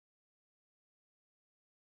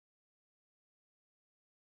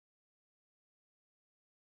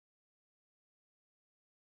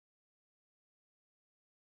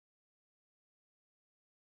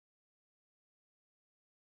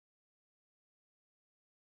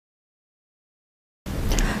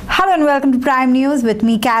Hello and welcome to Prime News with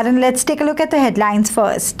me, Karen. Let's take a look at the headlines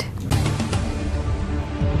first.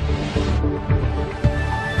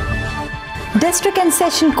 District and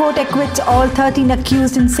Session Court acquits all 13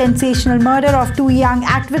 accused in sensational murder of two young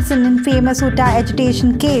activists in infamous Uttar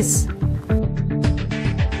agitation case.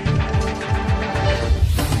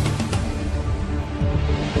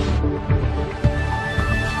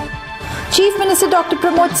 Chief Minister Dr.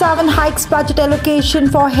 Pramod Sawant hikes budget allocation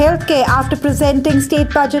for healthcare after presenting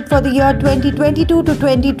state budget for the year 2022 to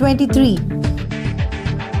 2023.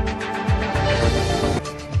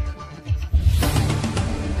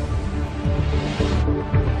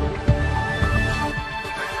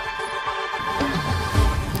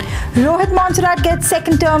 Rohit Monserrat gets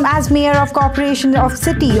second term as Mayor of Corporation of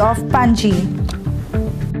City of Panji.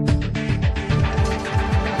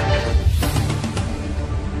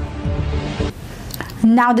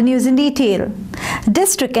 Now the news in detail.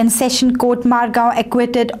 District and Session Court Margao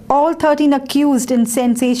acquitted all 13 accused in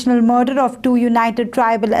sensational murder of two United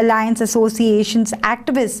Tribal Alliance Association's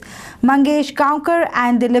activists, Mangesh Gaonkar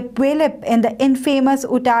and Dilip Velip, in the infamous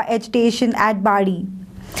Uttar agitation at Bari.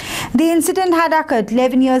 The incident had occurred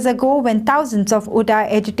 11 years ago when thousands of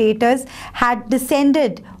Uttar agitators had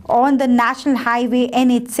descended on the National Highway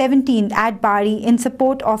NH17 at Bari in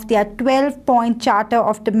support of their 12-point charter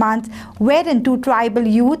of demands, wherein two tribal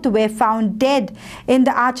youth were found dead in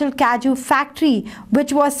the Achal Kaju factory,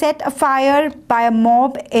 which was set afire by a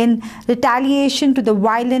mob in retaliation to the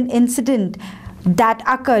violent incident that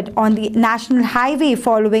occurred on the National Highway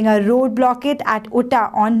following a road blockade at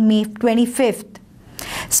Uttar on May 25th.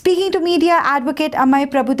 Speaking to media, Advocate Amay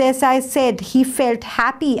Prabhudesai said he felt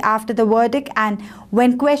happy after the verdict, and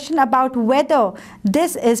when questioned about whether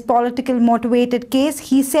this is politically motivated case,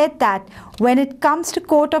 he said that when it comes to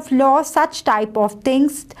court of law, such type of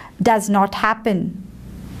things does not happen.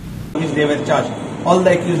 They were charged. All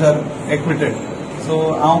the accused are acquitted.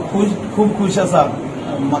 So I'm खूप खुश आसा.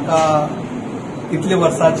 म्हाका इतले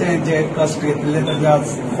वर्साचे जे कष्ट घेतले ताचे आज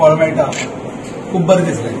फळ मेळटा. खूप बरें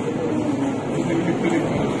दिसलें.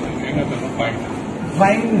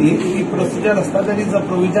 Fine, the procedure there is a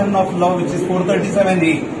provision of law which is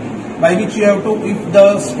 437A, by which you have to, if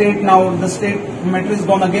the state matter is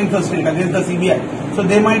gone against the state, against the CBI, so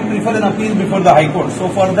they might prefer an appeal before the High Court. So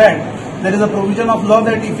for that, there is a provision of law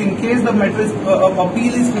that if in case the matter is,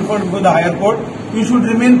 appeal is preferred before the Higher Court, you should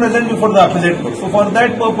remain present before the Appellate Court. So for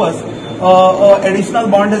that purpose, additional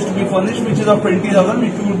bond has to be furnished, which is of 20,000,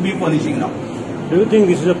 which we would be furnishing now. Do you think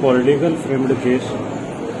this is a political framed case?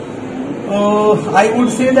 I would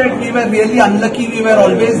say that we were really unlucky. We were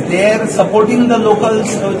always there supporting the locals,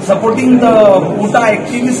 supporting the Uttar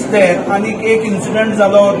activists there. And एक incident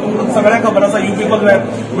झालो, तुमकां सगळ्यांक खबर आसा, you people were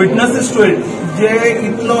witnesses to it. जे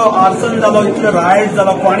इतलो arson जालो, इतलो riot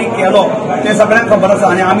जालो, कोणी केलो ते सगळ्यांक खबर आसा.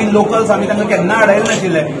 आनी आमी लोकल्स आमी तांकां केन्ना आडायले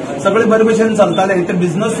नाशिल्ले. सगळे बरे भशेन चलताले. ते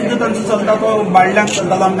बिझनेस सुद्दां तांचो चलता तो बाळल्यांक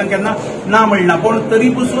चलतालो. आमकां केन्ना ना म्हणना. पूण तरी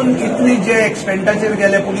पसून इतली जे एक्सटेंटाचेर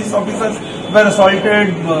गेले, police officers were assaulted,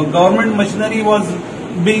 government machinery was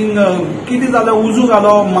being कितें जालें, उजू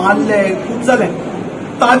घालो, मारले, खूब जालें.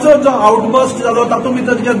 ताचो जो आउटबस्ट जालो तातूंत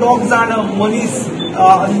भितर जे दोग जाण मनीस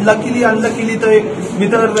लकीली अनलकीली थंय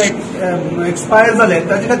भितर एक्सपायर जाले,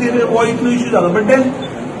 ताचे खातीर हो इतलो इश्यू जालो. But then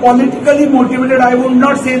politically motivated I would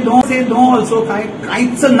not से नो ऑल्सो,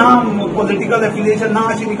 कांयच ना पॉलिटिकल एफिलिएशन ना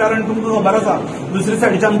अशी, कारण तुमकां खबर आसा दुसरे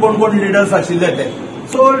सायडीच्यान कोण कोण लिडर्स आशिल्ले ते.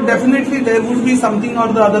 So definitely there would be something or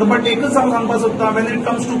the other, but एकच हांव सांगपाक सोदतां, when it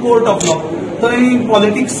comes to court of law, थंय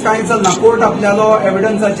पॉलिटिक्स कांय चलना. कोर्ट आपल्यालो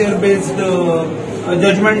एविडन्साचेर बेस्ड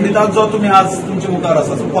जजमेंट दितात, जो तुमी आज तुमचे मुखार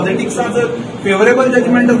आसा. सो पॉलिटिक्सान जर फेवरेबल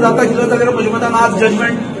जजमेंट जाता आशिल्लो जाल्यार म्हजे मतान आज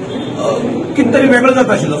जजमेंट कितें तरी वेगळो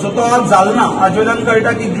जाता आशिल्लो. सो तो आज जालो ना. हाजे वयल्यान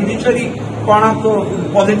कळटा की ज्युडिशरी कोणाक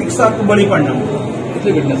पॉलिटिक्साक बळी पडना.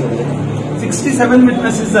 कितले विटनेस जाले? 67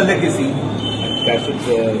 विटनेसीस जाल्ले केसी.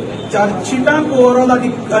 चार्जशीटाक ओवरऑल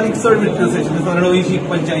आनीक चड विटनेस आशिल्ले, सादारण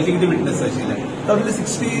 80-85 कितें विटनेस आशिल्ले. तातूंतले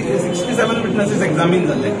 67 विटनेसीस एक्झामीन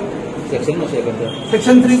जाल्ले.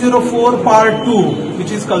 Section 304 Part 2,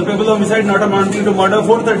 which is culpable homicide not amounting to murder,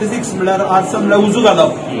 436 म्हळ्यार आर्सन म्हळ्यार उजू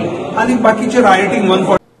घालप, आनी बाकीचे writing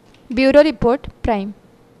 140. Bureau Report, Prime.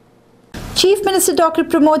 Chief Minister Dr.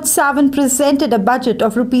 Pramod Sawant presented a budget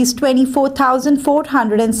of Rs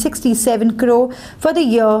 24,467 crore for the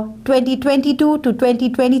year 2022 to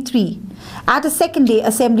 2023 at a second-day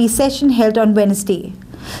assembly session held on Wednesday.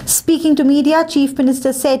 Speaking to media, Chief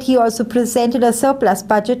Minister said he also presented a surplus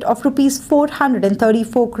budget of Rs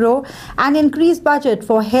 434 crore and increased budget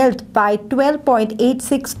for health by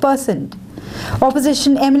 12.86%.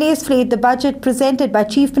 Opposition MLAs flayed the budget presented by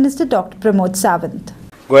Chief Minister Dr. Pramod Sawant.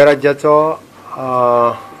 Goa राज्याचो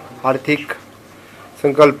आर्थीक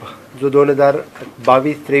संकल्प जो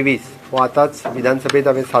 2022-23 हो आताच विधानसभेत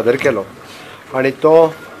हांवें सादर केलो आणि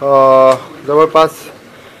तो जवळपास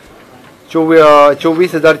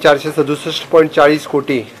 24,467.40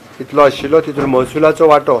 कोटी इतलो आशिल्लो. तितून महसुलाचो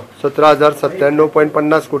वांटो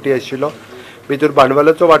 17,097.50 कोटी आशिल्लो. भितर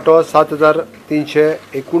भांडवलाचो वांटो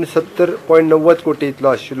 7,369.90 कोटी इतलो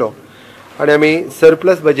आशिल्लो आणि आमी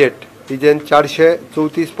सरप्लस बजेट हिजेन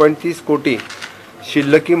 434.30 कोटी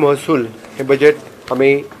शिल्लकी महसूल हे बजेट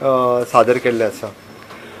आमी सादर केल्लें आसा.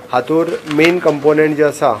 हातूर मेन कंपोनंट जे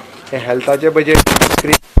आसा हे हेल्थाचे बजेट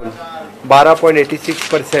इन्क्रीज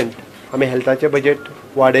 12.86% आमी हेल्थाचे बजेट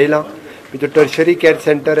वाडयलां. भितर tertiary care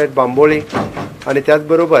centre at Bambolim आनी त्याच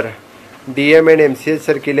बरोबर DM and MCH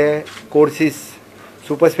सारकिले courses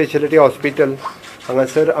super speciality hospital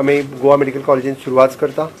हांगासर आमी गोवा मेडिकल कॉलेजीन सुरवात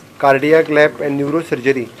करता. Cardiac lab and neuro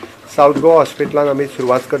surgery south Goa हॉस्पिटलान आमी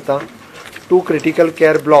सुरवात करता. 2 critical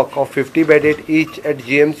care block of 50 bedded each eight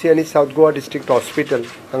GMC आनी साउथ गोवा डिस्ट्रिक्ट हॉस्पिटल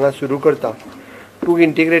हांगा सुरू करता. 2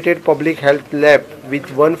 integrated public health lab with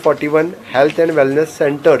 141 health and wellness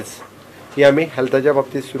centres ही आमी हेल्थाच्या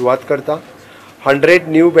बाबतीत सुरवात करता. 100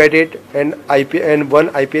 new bedded and 1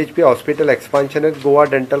 IPHP hospital expansion eight Goa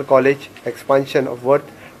dental college expansion of worth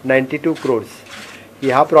 92 crores.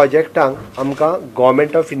 ह्या प्रोजेक्टांक आमकां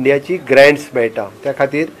गव्हर्मेंट ऑफ इंडियाची ग्रँट्स मेळटा. त्या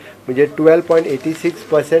खातीर म्हणजे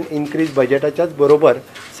 12.86% इन्क्रीज बजेटाच्याच बरोबर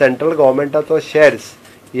सेंट्रल गव्हर्मेंटाचो शेअर्स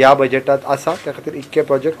ह्या बजेटात आसा. त्या खातीर इतके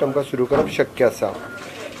प्रोजेक्ट आमकां सुरू करप शक्य आसा.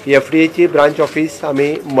 FDAची ब्रांच ऑफिस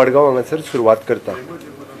आमी मडगांव हांगासर सुरवात करता.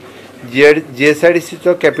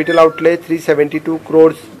 GSIDCचो कॅपिटल आउटले 372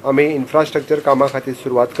 crores आमी इन्फ्रास्ट्रक्चर कामा खातीर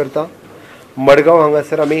सुरवात करता. मडगांव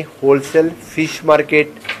हांगासर आमी होलसेल फिश मार्केट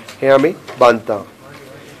हे आमी बांदता.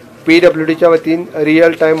 PWDच्या वतीन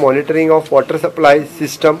real time monitoring of water supply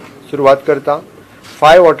system सुरवात करता.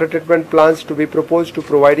 5 water treatment plants to be propose to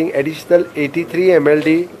प्रोवायडिंग additional 83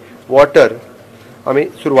 MLD water आमी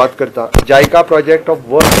सुरवात करता. जायका project of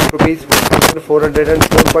worth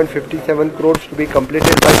 ₹404.57 crores to be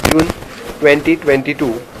completed by June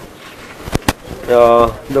 2022.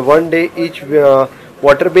 The 1 day each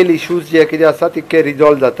water bill issues जे कितें आसा तितके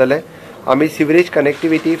resolve जातले. आमी sewerage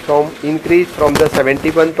connectivity increase from the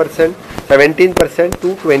 17%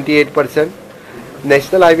 to 28%.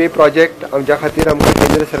 National highway project आमच्या खातीर आमकां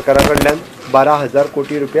केंद्र सरकारा कडल्यान 12,000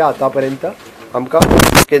 कोटी रुपया आतापर्यंत आमकां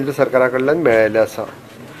केंद्र सरकारा कडल्यान मेळ्ळेले आसा.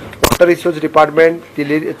 Water resource department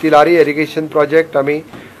Tillari irrigation project आमी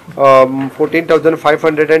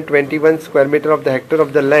 14,521 square metre of the Hector of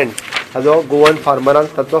the land हाजो गोवन फार्मरांक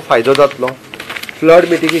ताचो फायदो जातलो. Flood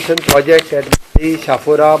mitigation project at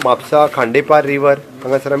Chapora Mapusa Khandepar river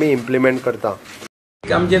हांगासर आमी इम्प्लिमेंट करता.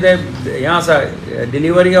 आमचे ते हें आसा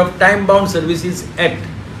delivery of time bound services act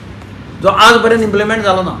जो आज पर्यंत इम्प्लिमेंट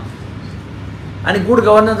जालो ना. आनी गूड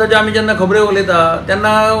गव्हर्नन्साचे आमी जेन्ना खबऱ्यो उलयता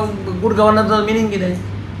तेन्ना गूड गव्हर्नन्साचो मिनींग कितें?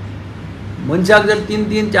 मनशाक जर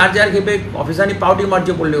 3-4 खेपे ऑफिसांनी पावटी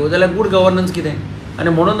मारच्यो पडल्यो जाल्यार गूड गव्हर्नन्स कितें? आनी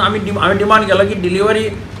म्हणून हांवें डिमांड केलो की डिलिव्हरी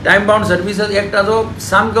टायम बाउंड सर्विसीस एक्टाचो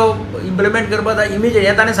सामको इम्प्लिमेंट करपा जाय इमिजिएट.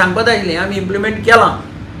 हें ताणें सांगपा जाय आशिल्लें आमी इम्प्लिमेंट केलां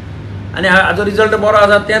आनी हाजो रिजल्ट बरो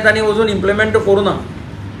आसा तें ताणें अजून इम्प्लिमेंट करूं ना.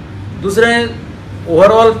 दुसरें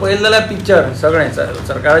ओवरऑल पळयलें जाल्यार पिक्चर सगळें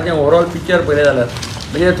सरकाराचें ओवरऑल पिक्चर पळयलें जाल्यार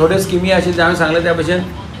म्हणजे थोड्यो स्किमी आशिल्ल्यो हांवें सांगलें त्या भशेन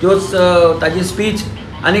त्योच ताची स्पीच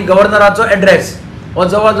आनी गव्हर्नराचो एड्रेस हो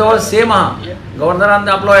जवळ जवळ सेम आहा. गव्हर्नरान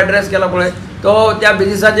आपलो एड्रेस केला पळय तो त्या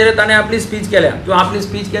बेजिसाचेर ताणें आपली स्पीच केल्या किंवा आपली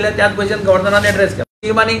स्पीच केल्या त्याच भशेन गव्हर्नरान एड्रेस केला.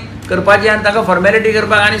 स्किमांनी करपाची आनी ताका फॉर्मेलिटी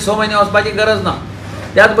करपाक आनी 6 म्हयने वचपाची गरज ना.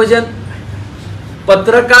 त्याच भशेन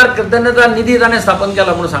पत्रकार कृतज्ञता निधी ताणें स्थापन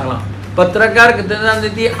केला म्हणून सांगलां. पत्रकार कृतज्ञता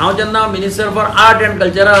निधी हांव जेन्ना minister for art and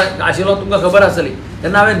culture आशिल्लो तुमकां खबर आसतली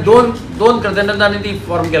तेन्ना हांवें दोन कृतज्ञता निधी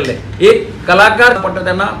फॉर्म केल्ले. एक कलाकार पडटा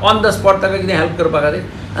तेन्ना ऑन द स्पॉट ताका कितें हेल्प करपा खातीर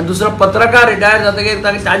आनी दुसरो पत्रकार रिटायर जातकीर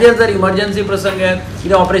ताजेर जर इमर्जन्सी प्रसंग येत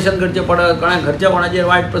कितें ऑपरेशन करचें पडत कोणाक घरच्या कोणाचेर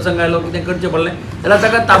वायट प्रसंग आयलो कितें करचें पडलें जाल्यार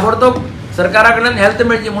ताका ताबडतोब सरकारा कडल्यान हेल्थ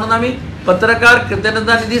मेळची म्हणून आमी पत्रकार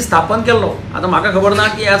कृतज्ञता निधी स्थापन केल्लो. आतां म्हाका खबर ना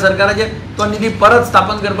की ह्या सरकाराचेर तो निधी परत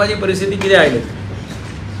स्थापन करपाची परिस्थिती कितें आयली.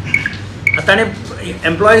 ताणें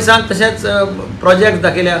एम्प्लॉइजांक तशेंच प्रोजेक्ट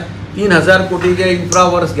दाखयल्या 3,000 कोटीचे इन्फ्रा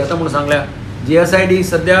वर्क्स घेता म्हणून सांगल्या. GSID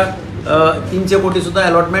सद्या 300 कोटी सुद्दां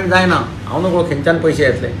अलॉटमेंट जायना. हांव नकळो खंयच्यान पयशे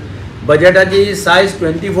येतले. बजेटाची सायज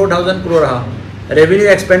 24,000 crore आहा. रेव्हेन्यू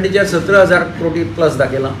एक्सपेंडिचर 17,000 कोटी प्लस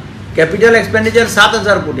दाखयलां. कॅपिटल एक्सपेंडिचर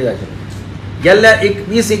 7,000 कोटी दाखयलां. गेल्ल्या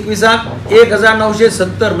 21-21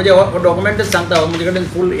 1,970 म्हणजे डॉक्युमेंटच सांगता म्हजे कडेन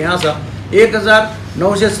फूल हें आसा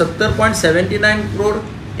 1,970.79 crore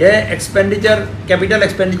हे एक्सपेंडिचर कॅपिटल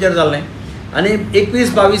एक्सपेंडिचर जाल्लें आनी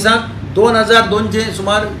 21-22 2,200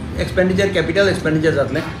 सुमार एक्सपेंडिचर कॅपिटल एक्सपेंडिचर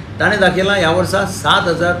जातलें. ताणें दाखयलां ह्या वर्सा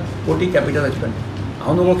 7,000 कोटी कॅपिटल एक्सपेंडिचर.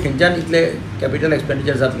 हांव नको खंयच्यान इतले कॅपिटल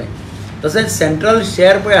एक्सपेंडिचर जातलें. तशेंच सेंट्रल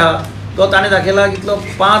शेअर पळय आहा तो ताणें दाखयला कितलो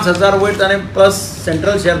 5,000 वयर ताणें प्लस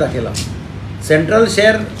सेंट्रल शेअर दाखयला. सेंट्रल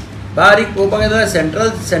शेअर बारीक पळोवपाक गेल्यार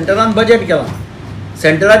सेंटरान बजेट केलां.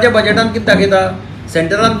 सेंटराच्या बजेटान कितें दाखयता,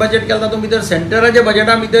 सेंटरान बजेट केला तातूंत भितर सेंटराच्या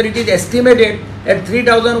बजेटा भितर it is estimated at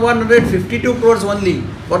 3,152 crores only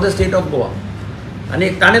for the state of Goa. आनी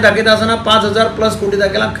ताणें दाखयता आसतना 5,000 प्लस कोटी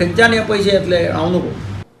दाखयला. खंयच्यान हे पयशे येतले हांव नको.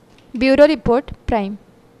 Bureau report prime.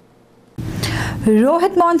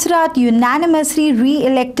 Rohit Monserrat unanimously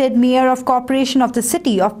re-elected Mayor of Corporation of the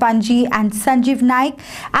City of Panji and Sanjeev Naik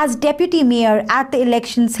as Deputy Mayor at the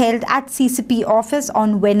elections held at CCP office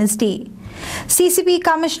on Wednesday. CCP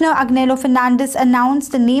Commissioner Agnello Fernandez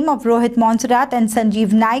announced the name of Rohit Monserrat and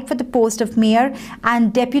Sanjeev Naik for the post of Mayor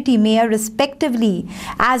and Deputy Mayor respectively,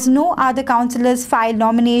 as no other councillors filed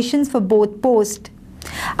nominations for both posts.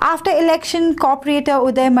 After election, Corporator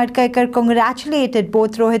Uday Madkekar congratulated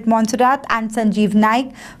both Rohit Monserrat and Sanjeev Naik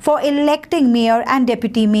for electing Mayor and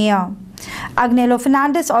Deputy Mayor. Agnello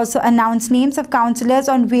Fernandez also announced names of councillors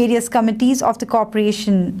on various committees of the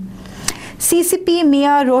corporation. CCP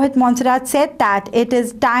Mayor Rohit Monserrat said that it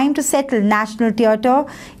is time to settle National Theatre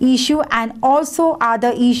issue and also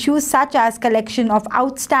other issues such as collection of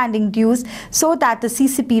outstanding dues so that the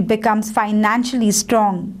CCP becomes financially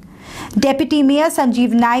strong. Deputy Mayor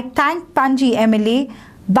Sanjeev Naik thanked Panji MLA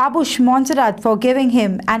Babush Monserrat for giving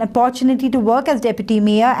him an opportunity to work as Deputy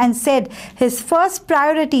Mayor and said his first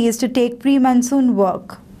priority is to take pre-monsoon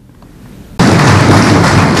work.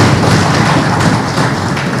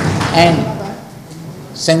 And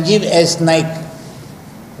Sanjeev S. Naik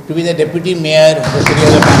to be the Deputy Mayor of the City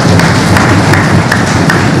of the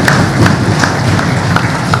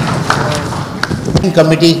Bangalore.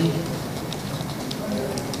 Committee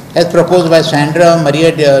as proposed by Sandra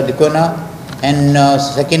Maria Dicona and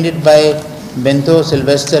seconded by Bento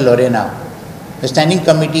Sylvester Lorena. The Standing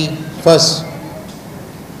Committee, first,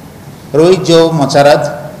 Rohit Joe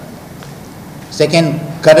Monserrat, second,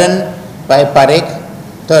 Karan Pai Parekh,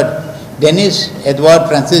 third, Dennis Edward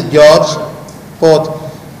Francis George, fourth,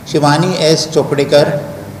 Shivani S. Chopdekar,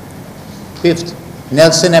 fifth,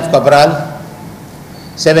 Nelson F. Cabral,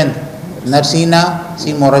 seventh, Narsina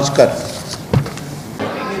C. Morajkar.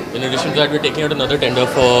 In addition to that, we're taking out another tender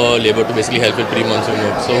for labour to basically help with pre-monsoon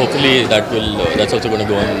work. So hopefully that's also going to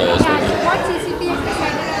go on smoothly. What CCP has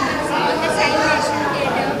decided on the side National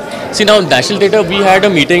Theatre? See, now National Theatre, we had a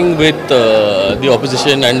meeting with the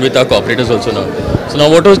opposition and with our cooperators also now. So now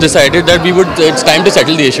what was decided that it's time to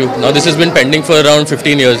settle the issue. Now this has been pending for around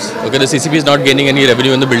 15 years. Okay, the CCP is not gaining any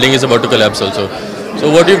revenue and the building is about to collapse also.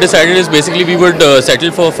 So what we've decided is basically we would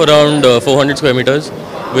settle for around 400 square meters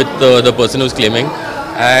with the person who's claiming.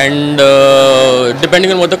 And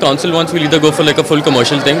depending on what the council wants, we'll either go for like a full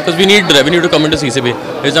commercial thing because we need revenue to come into CCP.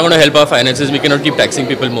 It's not going to help our finances. We cannot keep taxing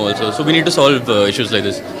people more also. So we need to solve issues like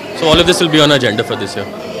this. So all of this will be on our agenda for this year,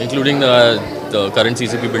 including the current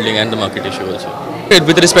CCP building and the market issue also.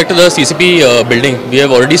 With respect to the CCP building, we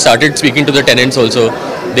have already started speaking to the tenants also.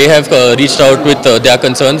 They have reached out with their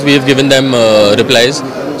concerns. We have given them replies.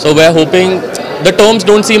 So we are hoping the terms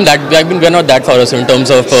don't seem that, we're not that far also in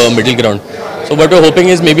terms of middle ground. So what we're hoping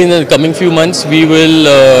is maybe in the coming few months we will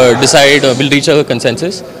decide, we'll reach a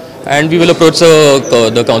consensus and we will approach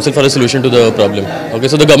the council for a solution to the problem. Okay,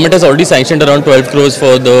 so the government has already sanctioned around 12 crores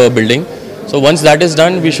for the building. So once that is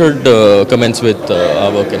done, we should commence with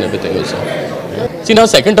our work and everything also. See, now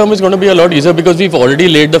second term is going to be a lot easier because we've already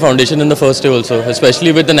laid the foundation in the first day also,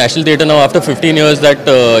 especially with the National Theatre now after 15 years that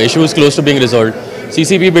issue is close to being resolved.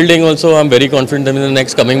 CCP building also, I'm very confident that in the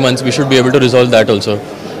next coming months we should be able to resolve that also.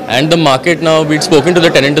 And the market now, we'd spoken to the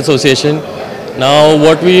tenant association. Now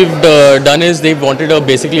what we've done is they've wanted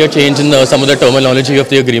basically a change in some of the terminology of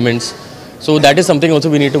the agreements. So that is something also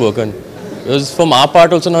we need to work on. Because from our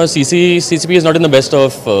part also now CCP is not in the best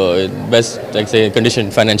like say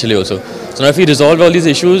condition financially also. So now if we resolve all these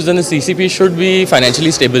issues, then the CCP should be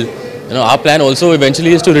financially stable. You know, our plan also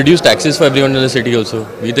eventually is to reduce taxes for everyone in the city also.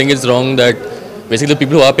 We think it's wrong that basically the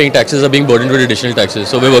people who are paying taxes are being burdened with additional taxes.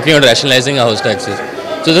 So we're working on rationalizing our house taxes.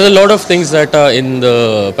 So there's a lot of things that are in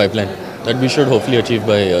the pipeline that we should hopefully achieve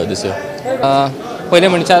by this year.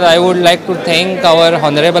 I would like to thank our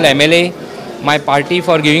Honorable MLA, my party,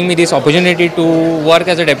 for giving me this opportunity to work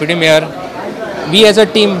as a Deputy Mayor. We as a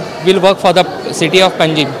team will work for the city of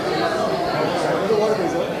Panji.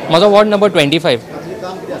 माझा ward number 25.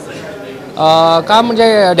 काम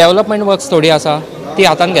म्हणजे development works थोडी आसा ती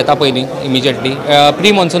हातान घेता पयलीं immediately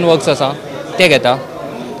pre monsoon works आसा ते घेता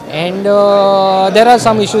and there are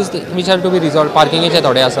some issues which have to be resolved. Parking is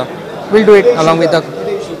थोडे आसा. We'll do it along with the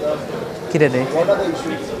कितें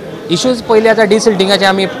इश्यूज पयलीं आतां डिसिल्टिंगाचें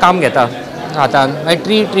आमी काम घेता हातान,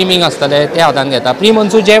 ट्री ट्रिमींग आसतलें तें हातान घेता. प्री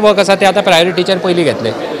मॉन्सून जे वर्क आसा ते आतां प्रायोरिटीचेर पयलीं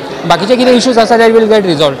घेतले. बाकीचे कितें इश्यूज आसा that will get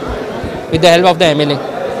resolve with the help of the MLA.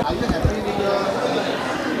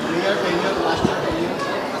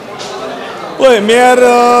 पळय मेयर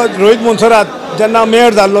रोहित मोन्सरात जेन्ना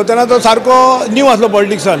मेयर जाल्लो तेन्ना तो सारको न्यू आसलो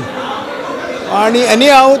पॉलिटिक्सान आनी एनी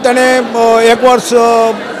हांव ताणें 1 वर्स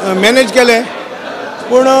मॅनेज केलें.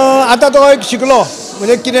 पूण आतां तो एक शिकलो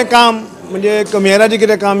म्हणजे कितें काम म्हणजे मेयराचें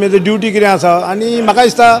कितें काम म्हणजे ड्युटी कितें आसा आनी म्हाका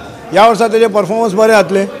दिसता ह्या वर्सा तेजे परफॉर्मन्स बरें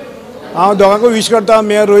जातलें. हांव दोगांकूय विश करता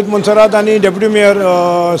मेयर रोहित मोन्सरात आनी डेप्युटी मेयर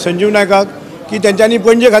संजीव नायकाक की तेंच्यांनी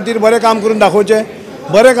पणजे खातीर बरें काम करून दाखोवचें.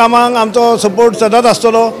 बरें कामांक आमचो सपोर्ट सदांच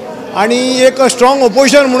आसतलो आनी एक स्ट्रॉंग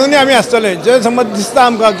ओपोजिशन म्हणूनय आमी आसतले. जे समज दिसता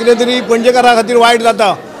आमकां कितें तरी पणजेकारा खातीर वायट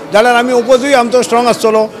जाता जाल्यार आमी ओपोजूय आमचो स्ट्रॉंग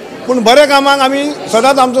आसतलो. पूण बऱ्या कामांक आमी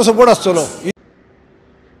सदांच आमचो सपोर्ट आसतलो.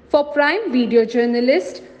 For Prime video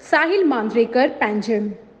journalist Sahil Mandrekar, Panjim.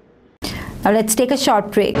 Now let's take a short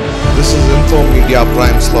break. This is Info Media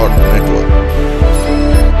Prime Slot Network.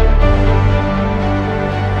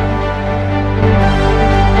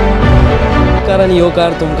 कारण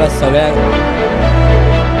योकार तुमकां सगळ्यांक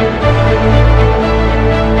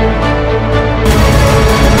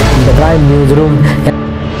The Prime Newsroom.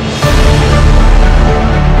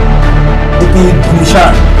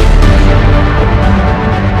 धुमशान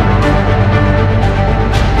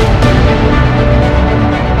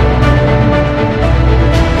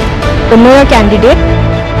The mayor candidate.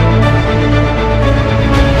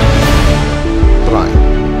 Prime.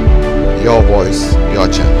 Your voice, your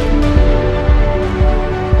channel.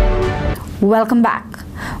 Welcome back.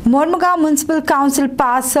 Mormugao Municipal Council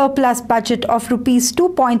passed surplus budget of rupees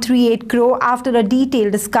 2.38 crore after a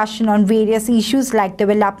detailed discussion on various issues like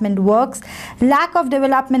development works, lack of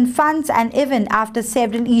development funds, and even after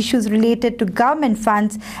several issues related to government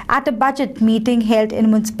funds at a budget meeting held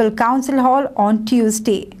in Municipal Council Hall on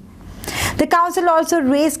Tuesday. The council also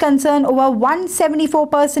raised concern over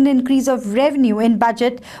 174% increase of revenue in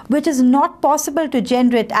budget, which is not possible to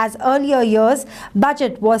generate as earlier years'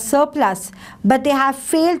 budget was surplus, but they have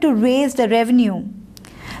failed to raise the revenue.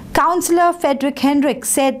 Councillor Frederick Hendrick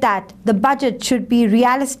said that the budget should be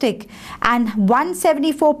realistic and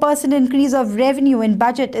 174% increase of revenue in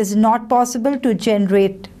budget is not possible to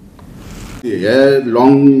generate.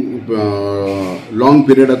 long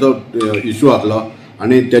period issue आसलो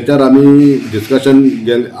आणि त्याच्यावर आम्ही discussion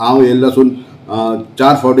हांव येयल्ल्यासून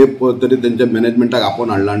 4 फावटी तरी त्यांच्या मॅनेजमेंटाक आपोवन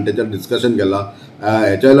हाडला आणि त्याच्यावर डिस्कशन केला.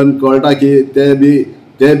 हेच्या वयल्यान कळटा की ते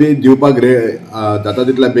बी दिवपाक जाता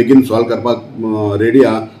तितल्या बेगीन सॉल्व करपाक रेडी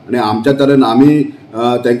आहा आणि आमच्या तरेन आमी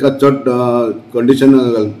तांकां चड कंडिशन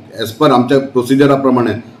एज पर आमच्या प्रोसिजरा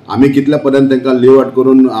प्रमाणे आमी कितल्या पर्यंत तांकां लीव आउट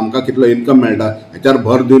करून आमकां कितलो इन्कम मेळटा हेच्यार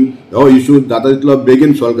भर दिवन हो इश्यू जाता तितलो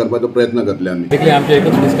बेगीन सॉल्व करपाचो प्रयत्न करतले आमी. आमचें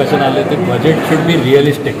एकच डिस्कशन आसलें ते budget should be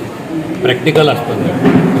realistic practical आसपाक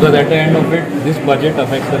because at the end of it these budget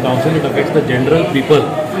affects the council, it affects the general people.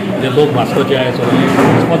 जे लोक वास्कोचे आहे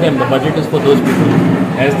सगळे for them the budget is for those people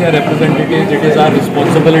as there रिप्रेझेंटेटिव्स. It is our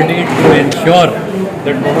responsibility to ensure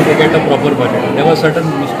that they get a proper budget. There were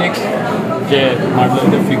certain mistakes जे मारलेले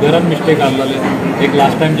ते फिगरान mistake आसलेले. एक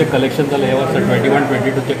last time जे collection जालें हे वर्सा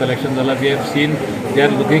 21-22 चे collection जालां. We have seen they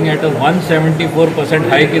are looking at a 174%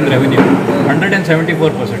 Hayek in revenue,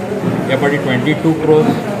 174%. ह्या फाटी 22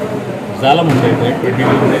 crores जाला म्हणटा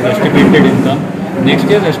 22 estimated income. Next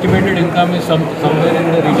year's estimated income is somewhere in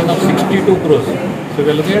the region of 62 crores. So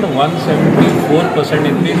we are looking at 174%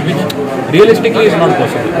 increase, which realistically is not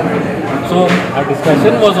possible. So our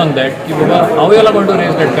discussion was on that. Ki baba, how you are going to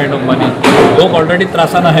raise that kind of money? Lok already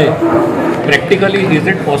त्रासान आहे. Practically, is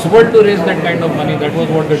it possible to raise that kind of money? That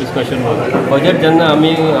was what the discussion was. Budget जेन्ना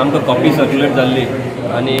आमकां copy circulate जाल्ली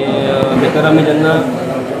आनी तेका आमी जेन्ना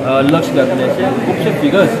लक्ष घातलें खुबशे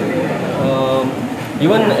figures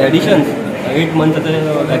even editions 8 months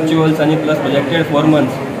actuals आनी प्लस प्रोजेक्टेड 4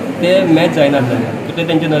 months ते मॅच जायनात जाले. सो ते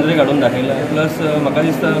तेंचे नजरेक हाडून दाखयला. प्लस म्हाका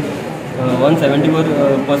दिसता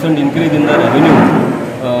 174% increase in the revenue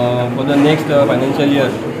for the next financial year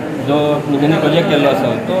जो तेंच्यांनी प्रोजेक्ट केल्लो आसा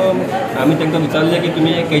तो आमी तांकां विचारलें की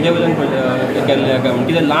तुमी खंयच्या वयल्यान केल्ले काय म्हणून.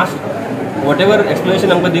 कित्याक लास्ट वॉट एवर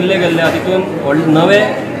एक्सप्लेनेशन आमकां दिल्लें गेल्लें आहा तितून नवें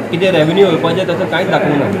कितें रेवेन्यू येवपाचें तसं कांयच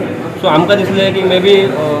दाखोवना. सो आमकां दिसलें की may be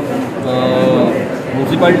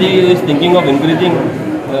municipality is thinking of increasing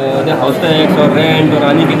the house tax or rent or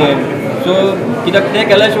आनी कितें. सो कित्याक ते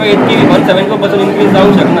केल्या शिवाय इतकी 174% इनक्रीज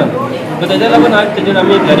जावंक शकना. सो तेज्या लागून आज तेजेर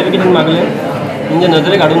आमी क्लॅरिफिकेशन मागलें म्हणजे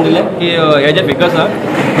नजरेक हाडून दिले की हे जे फिगर्स आसा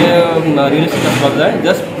ते रियलिस्टीक आसपाक जाय.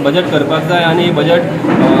 जस्ट बजेट करपाक जाय आनी बजेट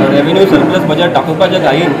रेवेन्यू सरप्लस बजेट दाखोवपाच्या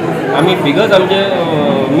घाईन आमी फिगर्स आमचे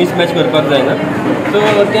मिसमॅच करपाक जायना. सो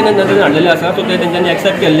ते नजरेन हाडलेले आसा. सो ते तेंच्यांनी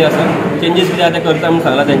एक्सेप्ट केल्ले आसा. चेंजीस कितें आसा ते करता म्हणून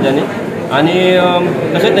सांगला तेंच्यांनी. आनी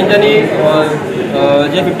तशेंच तेंच्यांनी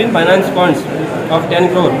जे 15 finance funds of 10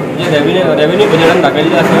 crore J revenue बजेटान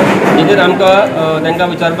दाखयल्ले आसा तेजेर आमकां तांकां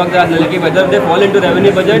विचारपाक जाय आसलेलें की whether they fall in to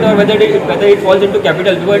revenue budget or whether it falls in to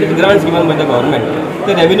capital because it grants given by the government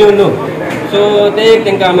ते रेवेन्यू न्हू. सो ते एक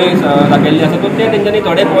तांकां आमी दाखयल्ले आसा. सो ते तेंच्यांनी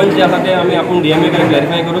थोडे पॉयंट्स जे आसा ते आमी आपूण DMA कडेन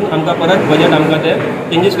क्लॅरिफाय करून आमकां परत बजेट आमकां ते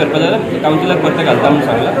चेंजीस करपाक जाय कावन्सिलाक परते घालता म्हणून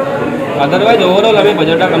सांगला. अदरवायज ओवरऑल आमी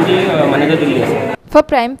बजेटाक आमची मान्यता दिल्ली आसा. For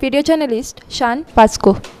Prime, video journalist Shan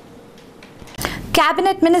Pasco.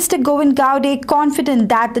 Cabinet Minister Govind Gowde confident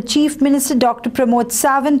that the Chief Minister Dr. Pramod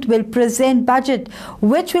Sawant will present budget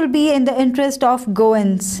which will be in the interest of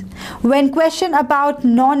Goans. When questioned about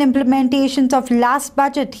non-implementations of last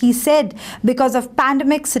budget, he said because of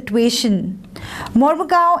pandemic situation.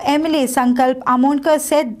 Mormugao MLA Sankalp Amonkar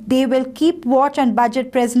said they will keep watch on budget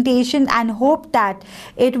presentation and hope that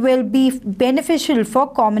it will be beneficial for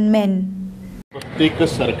common men. प्रत्येक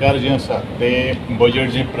सरकार जे आसा ते budget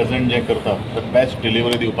जे present जे करता ते best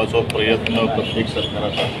delivery दिवपाचो प्रयत्न प्रत्येक सरकार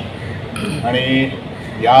आसा. आणि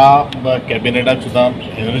ह्या कॅबिनेटाक सुद्दां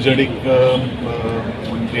एनर्जेटीक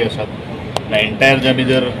मंत्री आसात. एंटायर जे आमी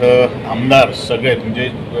जर आमदार सगळे म्हणजे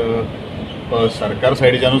सरकार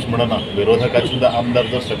सायडीच्यानूच म्हणना विरोधकाचे सुद्धा आमदार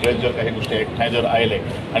जर सगळे जर काही गोष्टी एकठांय जर आयले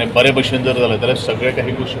आणि बरे भशेन जर जाले जाल्यार सगळे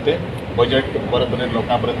काही गोष्टी ते बजेट बरे तरेन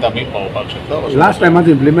लोकांपर्यंत आमी पावोवपाक शकता. लास्ट टायमात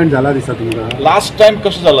इम्प्लिमेंट जाला दिसता तुमकां? लास्ट टायम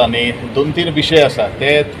कशें जाला न्ही 2-3 विशय आसा ते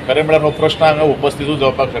खरें म्हळ्यार हो प्रश्न हांगा उपस्थितूच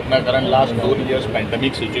जावपाक शकना कारण लास्ट 2 years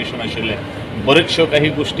पॅन्डेमीक सिच्युएशन आशिल्लें. बरेचश्यो काही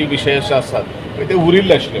गोष्टी विशय अशे आसात ते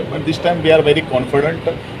उरिल्ले आशिल्ले. But these time we are very confident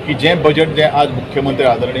की जें बजेट जें आज मुख्यमंत्री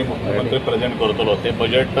आदरणीय मुख्यमंत्री प्रेजेंट करतलो ते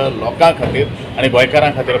बजेट लोकां खातीर आनी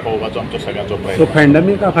गोंयकारां खातीर पळोवपाचो आमचो सगळ्यांचो प्रयत्न. सो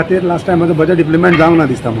पॅन्डेमिका खातीर लास्ट टायमाचो बजेट इम्प्लिमेंट जावंक ना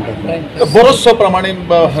दिसता म्हणटा. बरोचसो प्रमाणे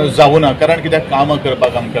जावं ना कारण कित्याक कामां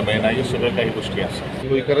करपाक आमकां मेळना ह्यो सगळ्यो काही गोष्टी आसा.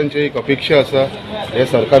 गोंयकारांची एक अपेक्षा आसा हे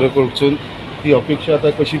सरकारा कडसून. ती अपेक्षा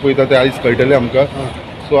आतां कशी पळयता ते आयज कळटलें आमकां.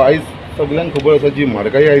 सो आयज सगळ्यांक खबर आसा जी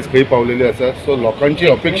म्हारगाई आयज खंय पावलेली आसा. सो लोकांची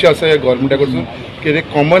अपेक्षा आसा ह्या गव्हर्मेंटा कडसून की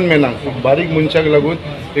एक कॉमन मॅनाक बारीक मनशाक लागून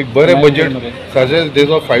एक बरें बजेट साजे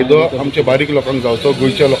तेजो फायदो आमच्या बारीक लोकांक जावचो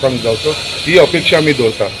गोंयच्या लोकांक जावचो ही अपेक्षा आमी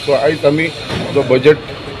दवरता. सो आयज आमी जो बजेट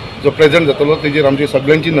जो प्रेजेंट जातलो तेजेर आमची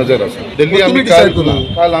सगळ्यांची नजर आसा. दिल्ली आमी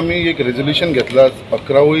काल आमी एक रेजोल्युशन घेतला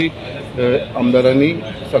 11 आमदारांनी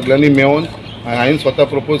सगळ्यांनी मेळून हांवें स्वता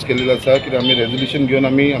प्रपोज केलेलो आसा की आमी रेजोल्युशन घेवन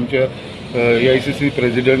आमी आमच्या AICC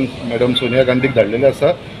प्रेसिडेंट मॅडम सोनिया गांधीक धाडलेले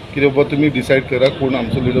आसा की बाबा तुमी डिसायड करा कोण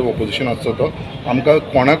आमचो लिडर ऑपोजिशन आसचो तो. आमकां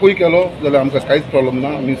कोणाकूय केलो जाल्यार आमकां कांयच प्रॉब्लेम ना.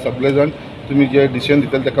 आमी सगळे जाण तुमी जे डिसिजन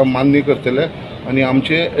दितले ताका मान्य करतले आनी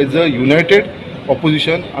आमचे एज अ युनायटेड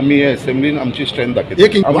ऑपोजिशन आमी हे असेंब्लीन आमची स्ट्रेंथ दाखयता.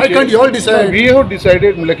 वी हॅव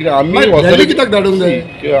डिसायडेड म्हणल्यार कितें आमी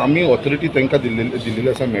ऑथॉरिटी तांकां दिल्लेली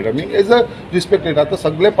आसा मॅडमी एज अ रिस्पेक्टेड. आतां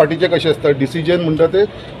सगळे पार्टीचे कशें आसता डिसिजन म्हणटा ते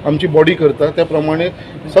आमची बॉडी करता त्या प्रमाणे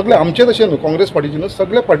सगळे आमचे तशें न्हू काँग्रेस पार्टीचे न्हू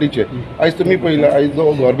सगळे पार्टीचे. आयज तुमी पळयला आयज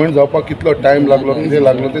जो गव्हर्मेंट जावपाक कितलो टायम लागलो कितें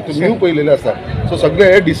लागलो ते तुमीय पळयलेले आसा. सो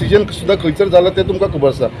सगळे हे डिसिजन सुद्दां खंयसर जालां ते तुमकां खबर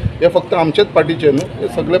आसा. हे फक्त आमचेच पार्टीचे न्हू हे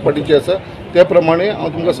सगळे पार्टीचे आसा. त्या प्रमाणे हांव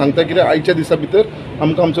तुमकां सांगता कितें आयच्या दिसा भितर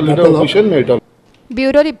आमकां आमचो लिडर ऑपोजिशन मेळटलो.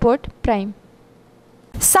 Bureau report prime.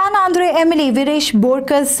 Sanandre MLA Viresh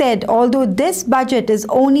Borkar said although this budget is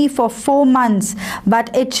only for 4 months,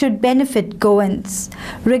 but it should benefit Goans.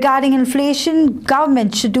 Regarding inflation,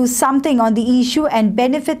 government should do something on the issue and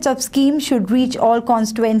benefits of scheme should reach all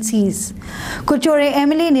constituencies. Kuchore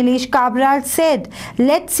MLA Nilesh Kabral said,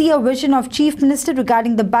 let's see a vision of Chief Minister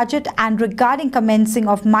regarding the budget and regarding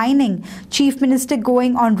commencing of mining. Chief Minister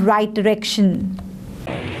going on right direction.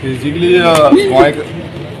 Basically,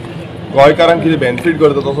 गोंयकारांक कितें benefit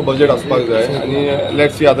करता तसो budget आसपाक जाय आनी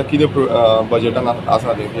let's see आतां कितें बजेटान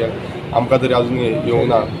आसा तें कित्याक आमकां तरी अजून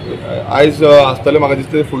येवना. आयज आसतलें म्हाका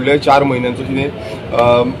दिसता फुडल्या 4 म्हयन्यांचो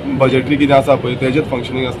कितें बजेटरी कितें आसा पळय तेजेच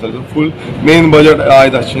फंक्शनींग आसतलें. फूल मेन बजेट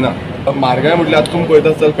आयज आसची ना. म्हारगाय म्हटल्यार आतां तुमी पळयता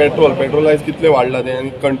आसतलें पेट्रोल आयज कितलें वाडलां तें आनी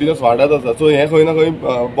कंटिन्यूस वाडत आसा. सो हें खंय ना खंय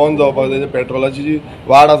बंद जावपाक जाय. पेट्रोलाची जी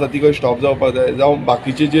वाड आसा ती खंय स्टॉप जावपाक जाय. जावं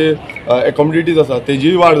बाकीचे जे कमोडिटीज आसा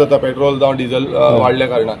तेजीय वाड जाता पेट्रोल जावं डिझल वाडल्या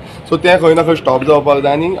कारणान. सो तें खंय ना खंय स्टॉप जावपाक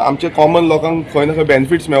जाय आनी आमचे कॉमन लोकांक खंय ना खंय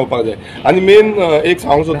बेनिफिट्स मेळपाक जाय. आनी मेन एक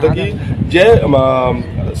सांगूंक सोदता की जे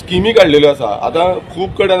स्किमी काडलेल्यो आसा. आतां खूब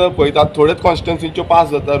कडेन पळयतात थोडेच कॉन्स्टिट्युन्सीच्यो पास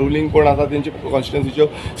जाता, रुलींग कोण आसा तेंचे कॉन्स्टिट्युन्सीच्यो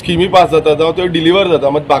स्किमी पास जाता जावं त्यो डिलिव्हर जाता.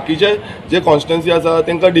 मात बाकीचे जे कॉन्स्टिट्युन्सी आसा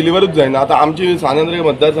तांकां डिलिव्हरूच जायना. आतां आमची सानेंद्र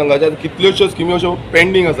मतदारसंघाच्या कितल्योश्यो स्किमी अश्यो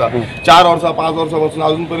पेंडींग आसा. 4 वर्सां 5 वर्सां पासून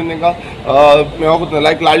अजून पर्यंत तांकां मेळोंकूच ना.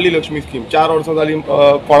 लायक लाडली लक्ष्मी स्कीम 4 वर्सां जालीं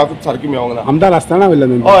कोणाकूच सारकी मेळोंक ना. आमदार आसतना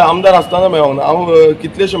वयल्यान हय आमदार आसतना मेळोंक ना. हांव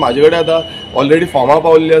कितलेशे म्हाजे कडेन आतां ऑलरेडी फॉर्मां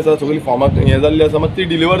पावल्लीं आसा, सगळीं फॉर्मां हें जाल्लीं आसा, मात ती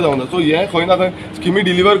डिलिव्हर जावंक ना. सो हें खंय ना खंय स्किमी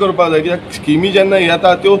डिलिव्हर करपाक जाय. कित्याक स्किमी जेन्ना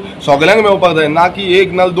येता त्यो सगळ्यांक मेळपाक जाय, ना की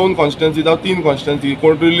 1 ना 2 कॉन्स्टिट्युन्सी जावं 3 कॉन्स्टिट्युन्सी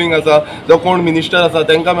कोण रुलींग आसा जावं कोण मिनिस्टर आसा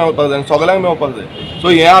तांकां मेळपाक जाय, सगळ्यांक मेळपाक जाय. सो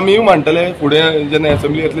हें आमीय म्हणटले फुडें जेन्ना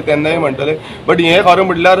एसेंब्ली येतली तेन्नाय म्हणटले. बट हें खरें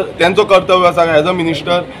म्हटल्यार तेंचो कर्तव्य आसा एज अ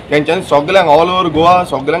मिनिस्टर तेंच्यांनी सगळ्यांक ऑल ओव्हर गोवा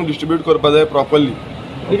सगळ्यांक डिस्ट्रिब्यूट करपाक जाय प्रॉपरली.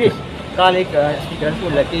 काल एक स्पिकरान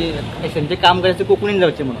सोडला की एसएमचे काम करायचं कोंकणीन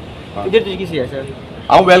जावचें म्हणून. कितें तुजी कितें आसा?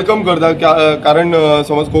 हांव वेलकम करता कारण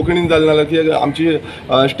समज कोंकणीन जालें नाल्यार की आमची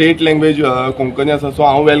स्टेट लँग्वेज कोंकणी आसा. सो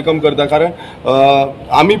हांव वेलकम करता कारण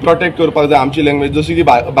आमी प्रोटेक्ट करपाक जाय आमची लँग्वेज. जशी की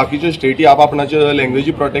बाकीच्यो स्टेटी आपणाच्यो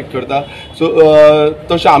लँग्वेजी प्रोटेक्ट करता. सो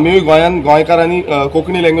तशें आमीय गोंयकारांनी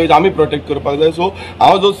कोंकणी लँग्वेज आमी प्रोटेक्ट करपाक जाय. सो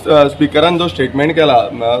हांव जो स्पिकरान जो स्टेटमेंट केला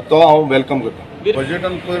तो हांव वेलकम करता.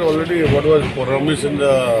 बजेटान पयर already what was promise in the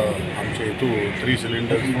आमचे हितू 3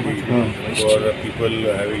 cylinders for people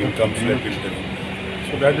having incomes like income.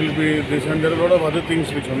 So that will be this, and there are a lot of other things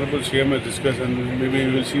which Honorable CM has discussed, and maybe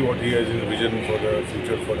we will see what he has in vision for the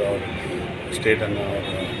future for our state and our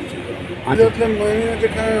त्यातल्या महिन्याचे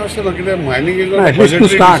काय असं ना कित्याक mining is not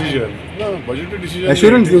budgetary decision. ना budgetary decision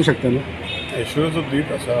assurance दिवं शकता न्हू. एश्युरन्स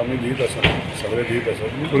दीत आसा आमी दीत आसा सगळे दीत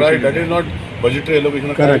आसा. Riot that is not budgetary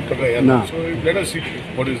allocation correct. So let us see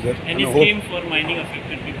what is that. Any scheme for mining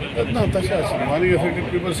affected people ना तशें आसा. मायनिंग अफेक्टेड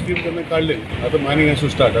पीपल स्कीम केन्ना काडले. आतां मायनिंग हॅज टू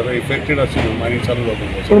स्टार्ट. आतां इफेक्टेड आशिल्लो मायनिंग चालू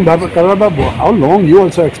जावपाक. पूण बाबा हाव long you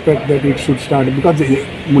also expect that it should start because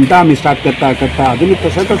म्हणटा आमी स्टार्ट करता अजून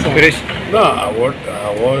तशेंच आसा ना.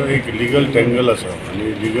 हो एक लिगल टँगल आसा आनी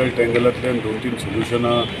legal टँगलांतल्यान 2-3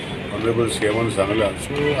 सोल्युशनां honourable सीएमान Sangla.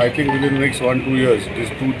 So I think within next 1-2 years these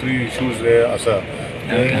 2-3 issues जे आसा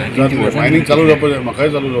मायनिंग चालू जावपाक जाय. म्हाकाय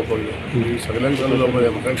चालू जावपाक जाय, सगळ्यांक चालू जावपाक जाय.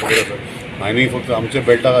 म्हाकाय खबर आसा मायनिंग फक्त आमच्या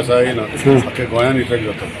बेल्टाक आसा येना, आख्या गोंयान इफेक्ट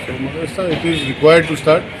जाता. सो म्हाका दिसता it is required to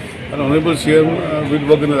start आनी honourable CM we'll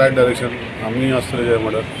work in the right direction. आमी आसतले जे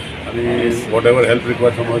म्हणटात आनी what ever help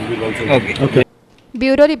required from us we'll also.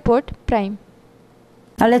 Bureau report prime.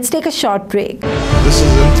 Now let's take a short break. This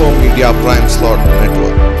is Info Media Prime Slot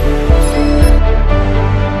Network.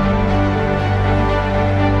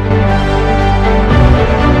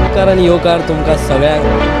 कारण योकार तुमकां सगळ्यांक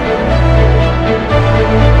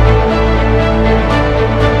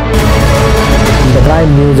The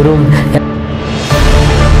Prime Newsroom.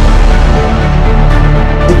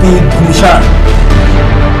 Nishan.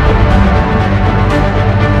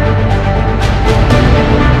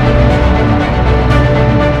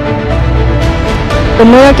 To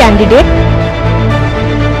know a candidate.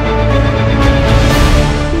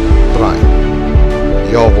 Prime.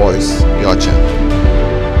 Your voice, your channel.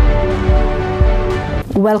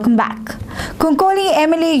 Welcome back. Kunkoli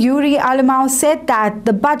MLA Yuri Alamau said that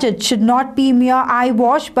the budget should not be mere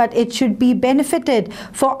eyewash, but it should be benefited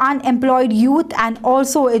for unemployed youth, and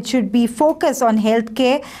also it should be focused on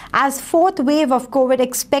healthcare as fourth wave of COVID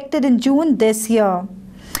expected in June this year.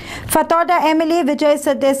 Fatauda MLA Vijay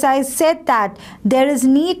Sardesai said that there is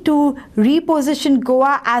need to reposition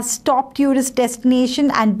Goa as top tourist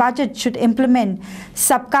destination and budget should implement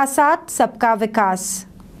Sabka Saath, Sabka Vikas.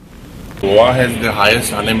 Goa has the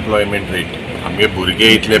highest unemployment rate. आमगे भुरगे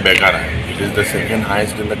इतले बेकार आहे. It is the second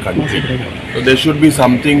highest in the country. So there should be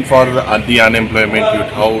something for the unemployment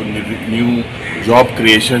youth, how new job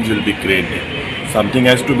creations will be created. Something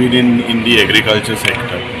has to be in the agriculture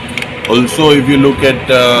sector. Also, if you look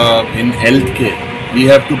at in healthcare, we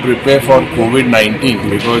have to prepare for COVID-19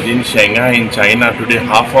 because in Shanghai, in China, today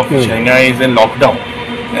half of Shanghai is in lockdown,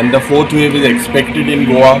 and the fourth wave is expected in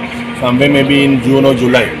Goa somewhere maybe in June or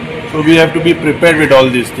July. So we have to be prepared with all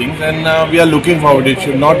these things, and we are looking forward. It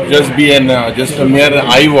should not just be just a mere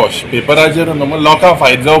eye wash. Paper ajer normal loka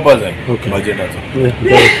fight जावपाक जाय budgetaचो.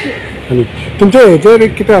 तुमच्या हेचेर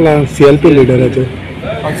कितें जाला CLP लिडराचेर?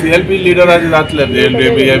 CLP leader has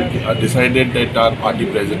we have decided that our party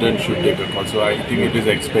president should take a call. So I think it is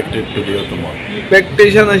expected today or tomorrow.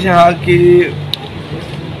 Expectation अशें आहा की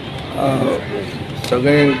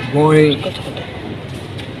सगळे Goa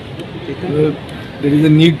there is a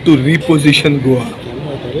need to reposition Goa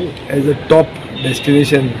as a top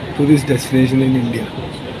destination, tourist destination in India,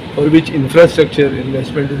 for which infrastructure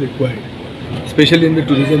investment is required, especially in the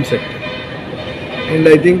tourism sector. And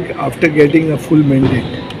I think after getting a full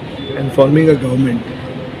mandate and forming a government,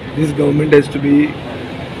 this government has to be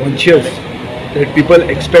conscious that people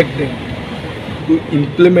expect them to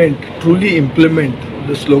truly implement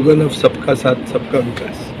the slogan of Sabka Sath, Sabka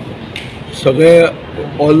Vikas. सगळे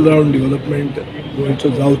all round development गोंयचो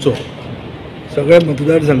जावचो, सगळ्या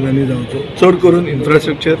मतदारसंघांनी जावचो, चड करून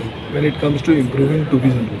infrastructure when it comes to इम्प्रुवींग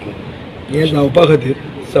tourism. हें जावपा खातीर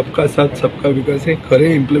सबका साथ सबका विकास हें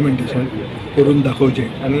खरें इम्प्लिमेंटेशन करून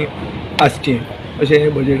दाखोवचें आनी आसचें अशें हे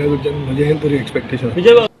बजेटा कडच्यान म्हजें तरी expectation.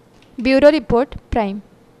 Bureau report prime.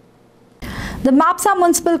 The MAPSA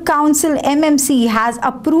Municipal Council MMC has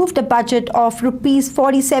approved a budget of Rs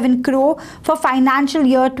 47 crore for financial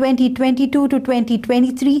year 2022 to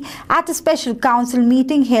 2023 at a special council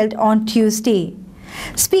meeting held on Tuesday.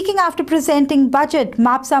 Speaking after presenting budget,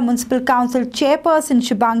 MAPSA Municipal Council Chairperson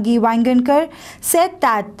Shubhangi Wangankar said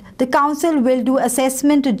that the council will do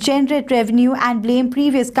assessment to generate revenue and blame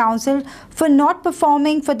previous council for not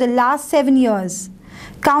performing for the last 7 years.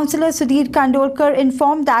 Councillor Sudhir Kandolkar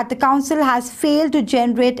informed that the council has failed to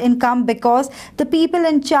generate income because the people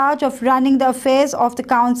in charge of running the affairs of the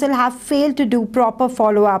council have failed to do proper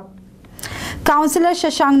follow-up. Councillor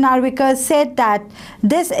Shashank Narwekar said that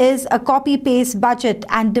this is a copy-paste budget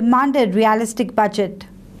and demanded realistic budget.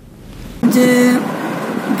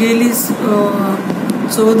 गेली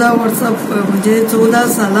 14 वर्सां म्हणजे 14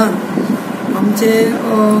 सालान आमचे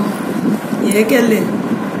हे केले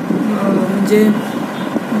म्हणजे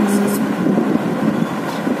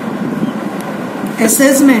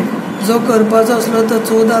assessment जो करपाचो असलो तो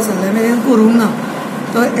 14 सालां मेरेन करूंक ना.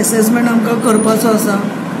 तो एसेसमेंट आमकां करपाचो आसा.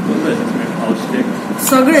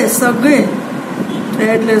 सगळे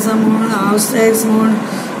फ्लॅटलेसा म्हण हावस टॅक्स म्हण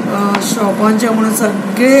शॉपांचे म्हणून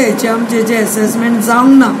सगळे हेचे आमचे जे एसेसमेंट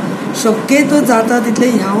जावंक ना. शक्य तो जाता तितले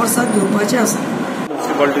ह्या वर्साक घेवपाचे आसा.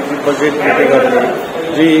 म्युनिसिपालिटीची बजेट मिटींग जाली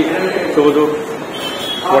जी जवळजवळ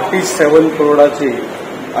 47 करोडाची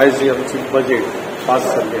आयज आमची बजेट पास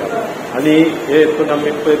जाल्ली आनी हे हितून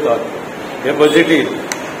आमी पळयतात हे बजेटीन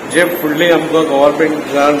जे फुडले आमकां गव्हर्मेंट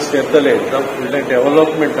ग्रांट्स येतले जावं फुडले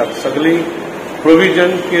डेव्हलपमेंटाक सगळी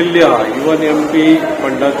प्रोविजन केल्ली आहा, इवन MP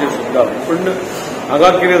फंडाचे सुद्दां. पूण हांगा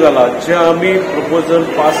कितें जालां, जे आमी प्रपोजल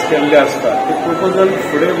पास केल्ले आसता ते प्रपोजल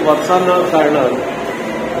फुडें वचना कारणान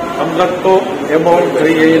आमकां तो एमावंट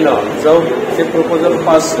थंय येयना जावं ते प्रपोजल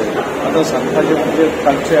पास जायना. आतां सांगपाचें म्हणजे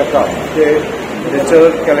कालचे येता ते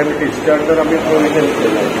नॅचरल कॅलेमिटीज त्या अंडर आमी प्रोविजन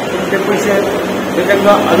केला, पूण ते पयशे ते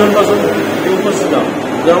तांकां आजून पासून दिवंकच ना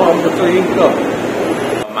जावं आमचो income.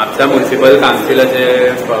 Mapusa municipal कावन्सिलाचे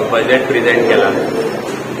budget present केला.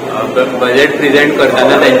 बजेट प्रेजेंट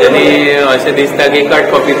करतना तेंच्यांनी अशें दिसता की cut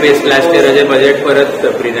copy paste last इयराचें budget परत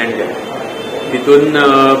प्रेजेंट केलें. तितून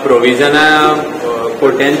प्रोविजनां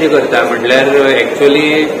कोट्यांची करता म्हटल्यार एक्चुअली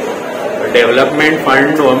डेव्हलपमेंट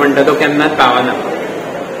फंड हो म्हणटा तो केन्नाच पावना.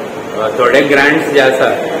 थोडे ग्रांट्स जे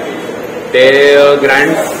आसात ते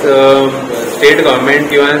ग्रांट्स स्टेट गव्हर्मेंट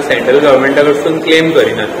किंवा सेंट्रल गव्हर्मेंटा कडसून क्लेम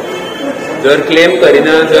करिनात. जर क्लेम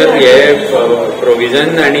करिना, जर हे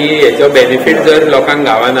प्रोविजन आनी हेचो बेनिफीट जर लोकांक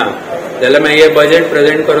गावना जाल्यार मागीर हे बजेट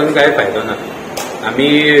प्रेजेंट करून कांय फायदो ना. आमी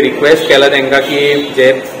रिक्वेस्ट केला तांकां की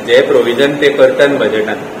जे प्रोविजन ते करतात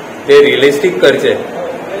बजेटान ते रियलिस्टीक करचे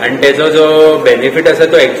आनी तेचो जो बेनिफीट आसा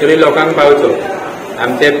तो एक्चुअली लोकांक पावचो.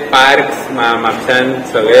 आमचे पार्क्स म्हापशान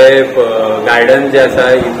सगळे गार्डन जे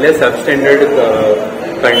आसा इतले सबस्टँडर्ड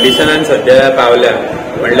कंडिशनान सध्या पावल्या.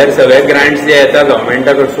 म्हणल्यार सगळे ग्रांट्स जे येता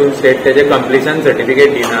गव्हर्मेंटा कडसून स्टेट तेजे कंप्लिशन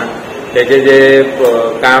सर्टिफिकेट दिना. तेजे जे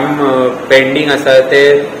काम पेंडींग आसा ते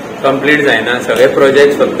कंप्लीट जायना. सगळे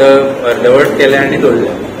प्रोजेक्ट फक्त अर्धवट केले आनी दवरले.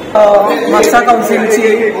 म्हापसा कावन्सिलची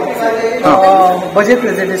बजेट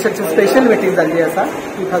प्रेजेंटेशनची स्पेशल मिटींग जाल्ली आसा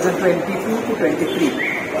 2022 to 23.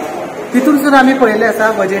 तितून सुद्दां आमी पळयलें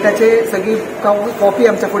आसा बजेटाचे सगळी कॉपी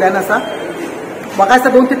आमच्या फुड्यान आसा. म्हाका दिसता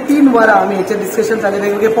 2 ते 3 वरां आमी हेचेर डिस्कशन जालें,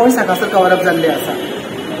 वेगवेगळे पॉयंट्स हांगासर कवरअप जाल्ले आसा.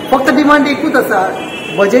 फक्त डिमांड एकूच आसा,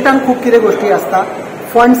 बजेटान खूब कितें गोष्टी आसता,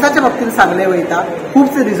 फंड्साच्या बाबतींत सांगले वयता,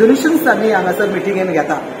 खुबशे रिझोल्युशन्स आमी हांगासर मिटिंगेन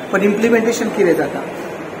घेता, पण इम्प्लिमेंटेशन कितें जाता.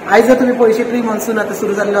 आयज जर तुमी पळयशी प्री मॉन्सून आतां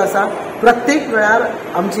सुरू जाल्लो आसा, प्रत्येक वेळार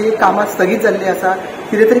आमची कामां स्थगीत जाल्ली आसा.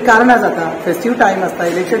 कितें तरी कारणां जाता, फेस्टीव टायम आसता,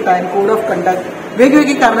 election time, code of conduct,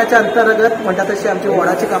 वेगवेगळी कारणाच्या अंतर्गत म्हणटा तशी आमची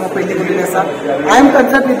वॉर्डाची कामां पेंडींग उरलेली आसा. I am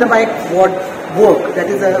concern with the my ward work, that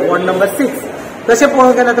is ward number 6. तशें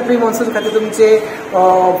पळोवंक गेल्यार आतां प्री मॉन्सून खातीर तुमचे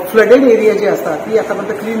फ्लडेड एरिया जी आसता ती आतां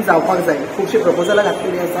पर्यंत क्लीन जावपाक जाय. खुबशी प्रपोजलां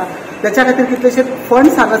घातलेली आसा. त्याच्या खातीर कितलेशे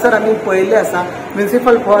फंड्स हांगासर आमी पळयल्ले आसा.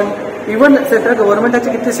 म्युनिसिपल फंड, इवन सेंट्रल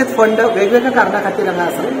गव्हर्मेंटाचे कितलेशेच फंड वेगवेगळ्या कारणां खातीर हांगा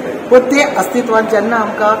आसा. पण ते अस्तित्वान जेन्ना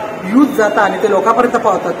आमकां यूज जाता आनी ते लोकां पर्यंत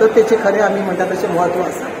पावता तर तेचे खरें आमी म्हणटा तशें म्हत्व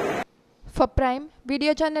आसा. For prime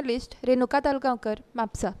video journalist Renuka Talgaonkar,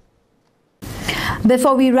 Mapusa.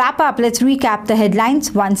 Before we wrap up, let's recap the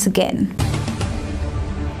headlines once again.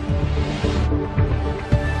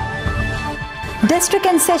 District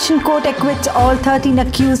and Session Court acquits all 13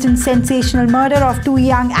 accused in sensational murder of 2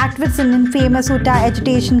 young activists in infamous Uttar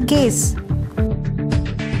agitation case.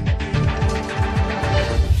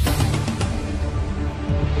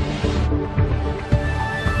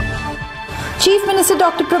 Chief Minister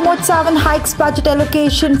Dr. Pramod Sawant hikes budget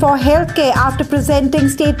allocation for healthcare after presenting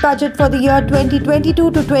state budget for the year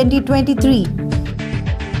 2022 to 2023.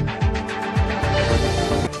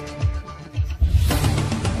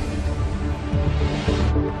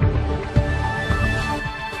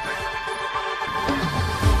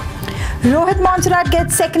 Rohit Monserrat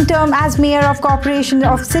gets second term as Mayor of Corporation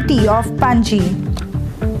of City of Panji.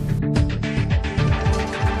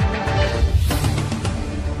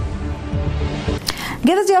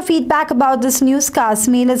 Give us your feedback about this newscast.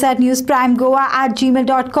 Mail us at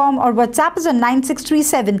newsprimegoa@gmail.com or WhatsApp us on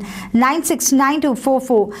 9637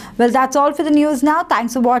 969244. Well, that's all for the news now.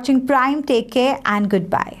 Thanks for watching Prime. Take care and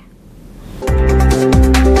goodbye.